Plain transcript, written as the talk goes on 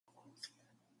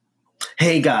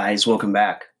Hey guys, welcome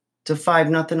back to 5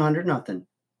 nothing 100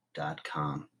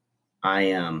 nothing.com. I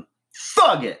am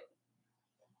Thug It,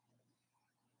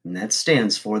 and that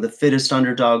stands for the fittest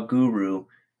underdog guru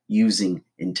using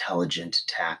intelligent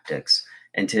tactics.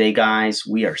 And today, guys,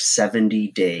 we are 70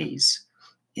 days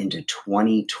into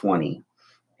 2020,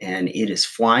 and it is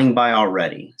flying by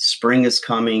already. Spring is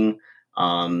coming.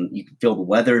 You can feel the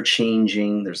weather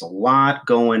changing. There's a lot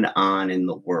going on in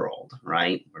the world,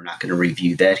 right? We're not going to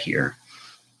review that here.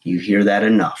 You hear that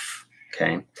enough,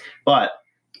 okay? But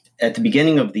at the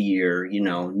beginning of the year,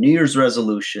 New Year's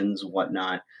resolutions,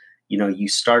 whatnot, you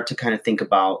start to kind of think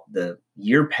about the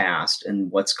year past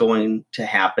and what's going to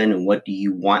happen and what do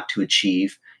you want to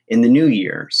achieve in the new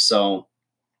year. So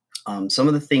some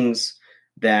of the things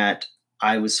that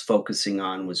I was focusing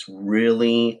on was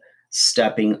really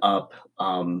stepping up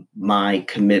my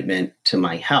commitment to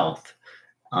my health,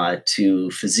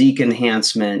 to physique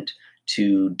enhancement,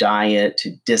 to diet, to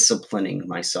disciplining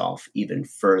myself even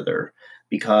further.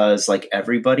 Because, like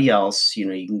everybody else, you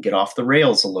can get off the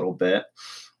rails a little bit.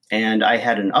 And I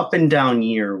had an up and down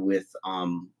year with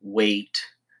weight,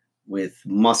 with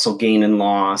muscle gain and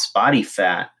loss, body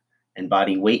fat, and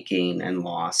body weight gain and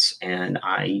loss. And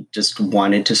I just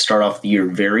wanted to start off the year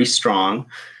very strong.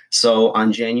 So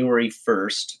on January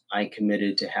 1st, I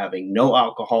committed to having no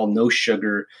alcohol, no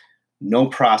sugar, no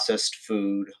processed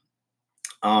food,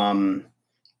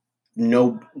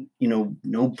 no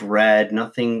bread,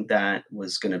 nothing that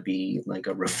was going to be like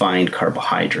a refined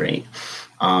carbohydrate.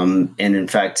 And in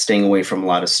fact, staying away from a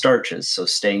lot of starches. So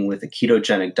staying with a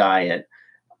ketogenic diet,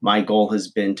 my goal has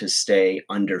been to stay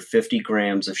under 50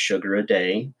 grams of sugar a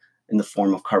day in the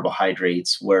form of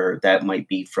carbohydrates, where that might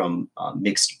be from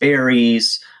mixed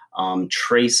berries,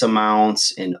 trace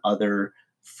amounts in other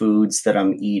foods that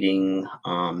I'm eating,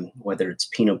 whether it's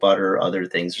peanut butter or other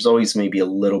things. There's always maybe a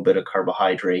little bit of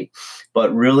carbohydrate,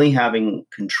 but really having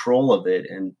control of it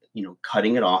and,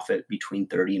 cutting it off at between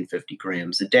 30 and 50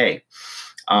 grams a day.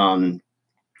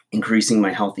 Increasing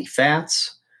my healthy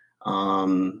fats.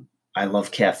 I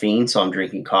love caffeine, so I'm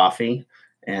drinking coffee,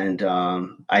 and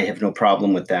I have no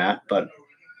problem with that. But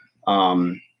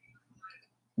the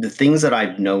things that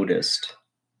I've noticed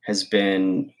has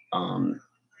been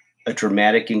a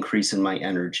dramatic increase in my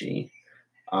energy.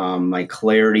 My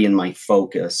clarity and my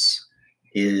focus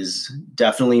is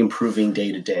definitely improving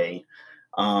day to day.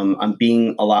 I'm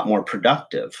being a lot more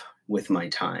productive with my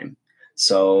time.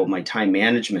 So my time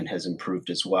management has improved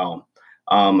as well.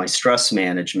 My stress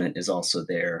management is also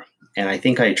there. And I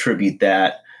think I attribute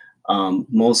that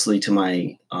mostly to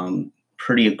my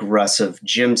pretty aggressive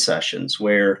gym sessions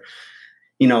where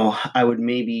I would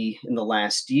maybe in the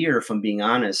last year, if I'm being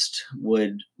honest,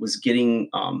 was getting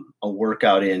a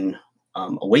workout in, a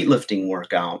weightlifting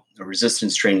workout, a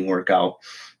resistance training workout,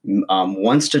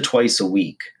 once to twice a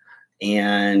week.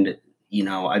 And,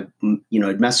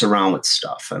 I'd mess around with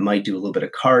stuff. I might do a little bit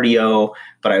of cardio,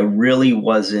 but I really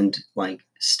wasn't like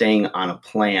staying on a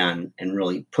plan and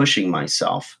really pushing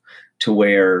myself to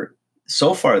where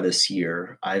so far this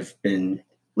year, I've been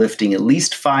lifting at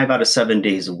least 5 out of 7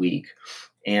 days a week.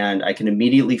 And I can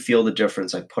immediately feel the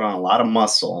difference. I put on a lot of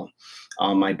muscle.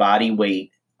 My body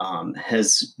weight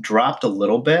has dropped a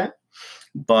little bit,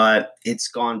 but it's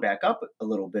gone back up a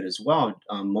little bit as well,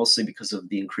 mostly because of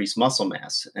the increased muscle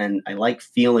mass. And I like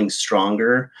feeling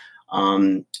stronger.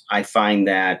 I find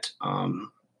that,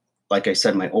 like I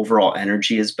said, my overall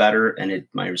energy is better and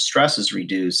my stress is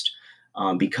reduced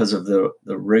because of the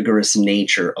rigorous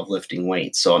nature of lifting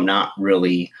weights. So I'm not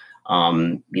really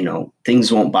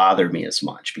things won't bother me as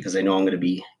much because I know I'm going to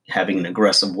be having an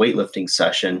aggressive weightlifting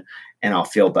session and I'll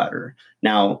feel better.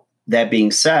 Now, that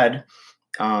being said,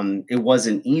 it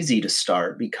wasn't easy to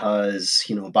start because,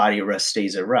 body at rest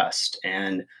stays at rest.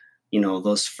 And,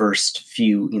 those first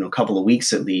few, couple of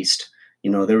weeks at least,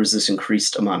 there was this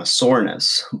increased amount of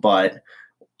soreness, but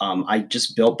I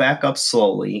just built back up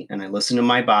slowly and I listened to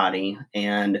my body.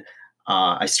 And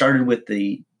I started with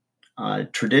the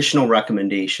traditional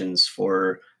recommendations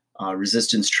for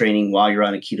resistance training while you're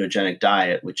on a ketogenic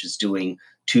diet, which is doing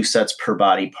 2 sets per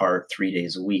body part 3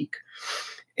 days a week,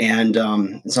 and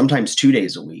sometimes 2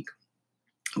 days a week.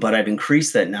 But I've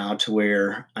increased that now to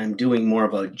where I'm doing more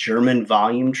of a German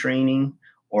volume training,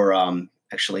 or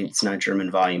actually it's not German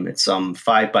volume, it's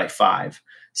 5x5.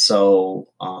 So,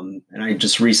 and I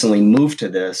just recently moved to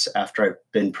this after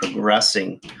I've been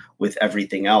progressing with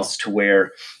everything else to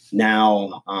where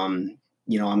now,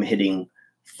 I'm hitting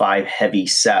 5 heavy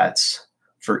sets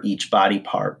for each body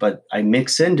part, but I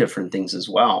mix in different things as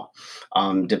well,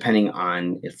 depending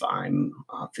on if I'm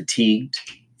fatigued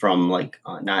from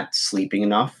not sleeping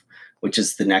enough, which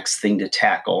is the next thing to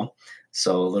tackle.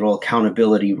 So a little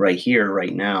accountability right here,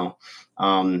 right now.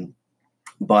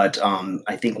 But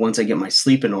I think once I get my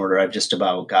sleep in order, I've just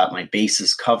about got my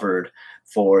bases covered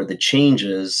for the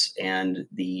changes and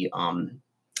the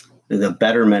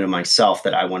betterment of myself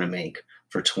that I want to make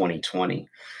for 2020.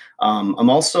 I'm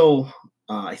also,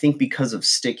 I think, because of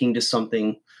sticking to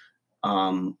something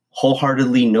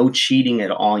wholeheartedly, no cheating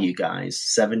at all, you guys,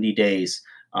 70 days.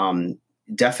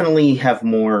 Definitely have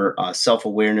more self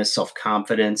awareness, self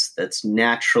confidence that's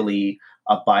naturally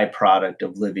a byproduct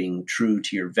of living true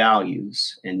to your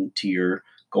values and to your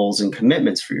goals and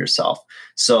commitments for yourself.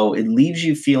 So it leaves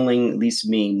you feeling, at least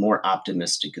me, more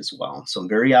optimistic as well. So I'm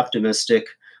very optimistic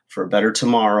for a better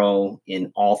tomorrow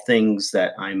in all things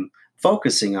that I'm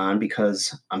focusing on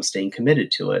because I'm staying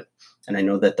committed to it. And I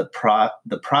know that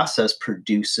the process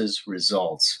produces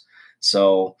results.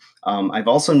 So I've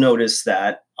also noticed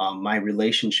that my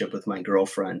relationship with my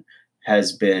girlfriend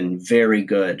has been very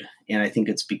good. And I think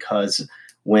it's because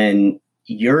when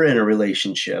you're in a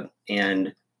relationship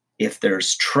and if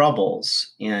there's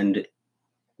troubles and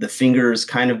the fingers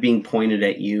kind of being pointed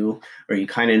at you, or you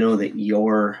kind of know that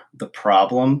you're the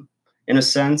problem in a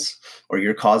sense, or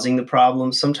you're causing the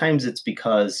problem, sometimes it's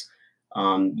because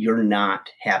you're not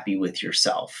happy with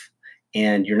yourself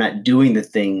and you're not doing the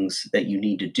things that you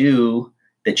need to do,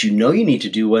 that you know you need to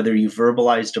do, whether you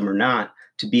verbalized them or not,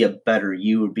 to be a better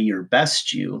you or be your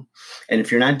best you. And if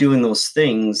you're not doing those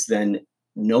things, then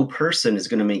no person is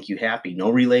going to make you happy. No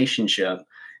relationship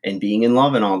and being in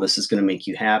love and all this is going to make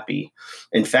you happy.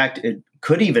 In fact, it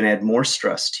could even add more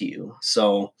stress to you.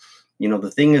 So,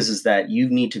 the thing is that you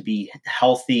need to be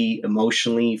healthy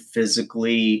emotionally,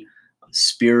 physically,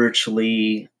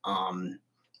 spiritually.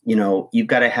 You've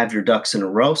got to have your ducks in a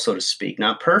row, so to speak.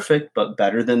 Not perfect, but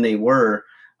better than they were,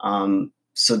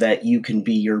 so that you can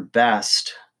be your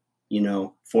best,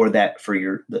 for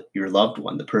your loved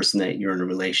one, the person that you're in a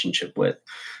relationship with.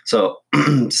 So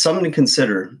something to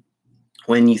consider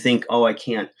when you think, oh, I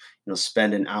can't,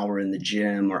 spend an hour in the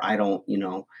gym, or I don't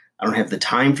have the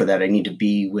time for that. I need to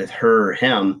be with her or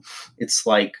him. It's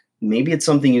like, maybe it's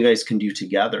something you guys can do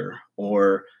together,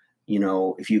 or,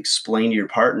 if you explain to your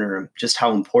partner just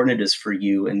how important it is for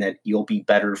you and that you'll be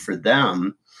better for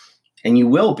them, and you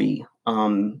will be,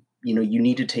 you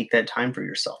need to take that time for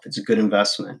yourself. It's a good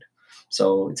investment.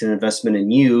 So it's an investment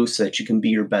in you so that you can be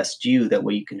your best you. That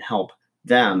way you can help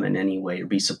them in any way or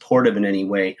be supportive in any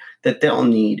way that they'll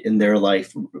need in their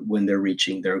life when they're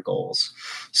reaching their goals.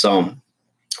 So,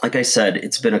 like I said,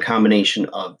 it's been a combination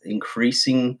of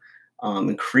increasingly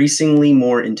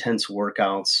more intense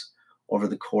workouts over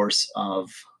the course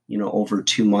of, over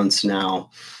 2 months now,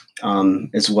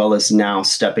 as well as now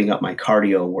stepping up my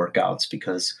cardio workouts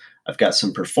because I've got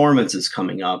some performances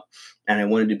coming up and I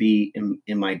wanted to be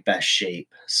in my best shape.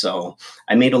 So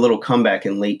I made a little comeback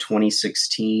in late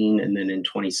 2016 and then in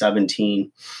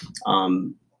 2017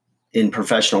 in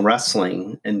professional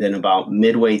wrestling. And then about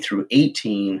midway through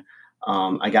 18,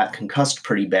 I got concussed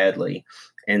pretty badly.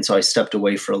 And so I stepped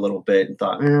away for a little bit and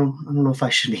thought, I don't know if I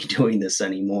should be doing this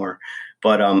anymore.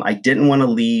 But I didn't want to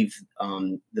leave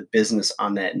the business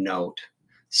on that note.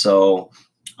 So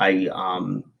I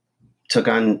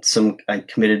I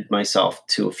committed myself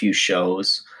to a few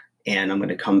shows, and I'm going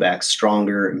to come back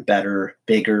stronger and better,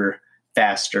 bigger,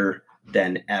 faster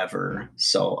than ever.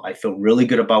 So I feel really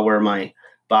good about where my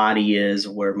body is,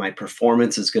 where my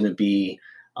performance is going to be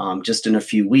just in a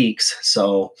few weeks.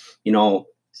 So,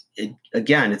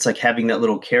 it's like having that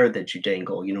little carrot that you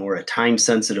dangle, or a time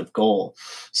sensitive goal.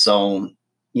 So,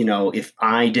 if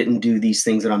I didn't do these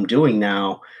things that I'm doing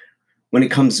now, when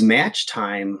it comes match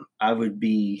time, I would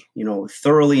be,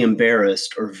 thoroughly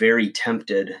embarrassed or very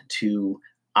tempted to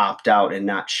opt out and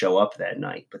not show up that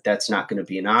night. But that's not going to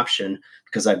be an option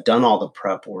because I've done all the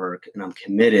prep work and I'm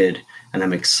committed and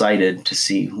I'm excited to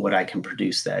see what I can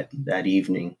produce that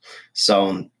evening.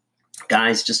 So,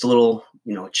 guys, just a little,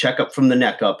 checkup from the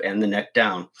neck up and the neck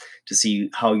down to see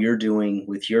how you're doing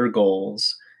with your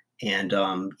goals. And,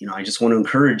 I just want to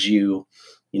encourage you,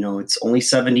 it's only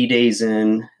 70 days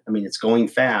in. I mean, it's going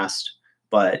fast,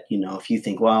 but, if you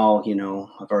think, well,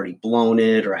 I've already blown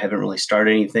it or I haven't really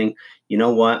started anything, you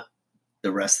know what?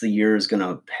 The rest of the year is going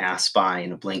to pass by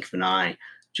in a blink of an eye.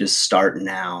 Just start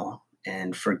now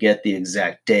and forget the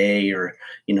exact day or,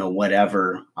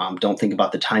 whatever. Don't think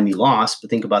about the time you lost, but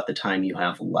think about the time you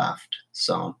have left.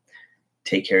 So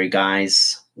take care,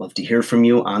 guys. Love to hear from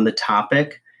you on the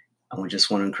topic. I just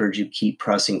want to encourage you, keep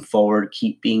pressing forward,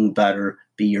 keep being better,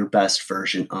 be your best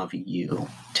version of you.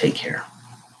 Take care.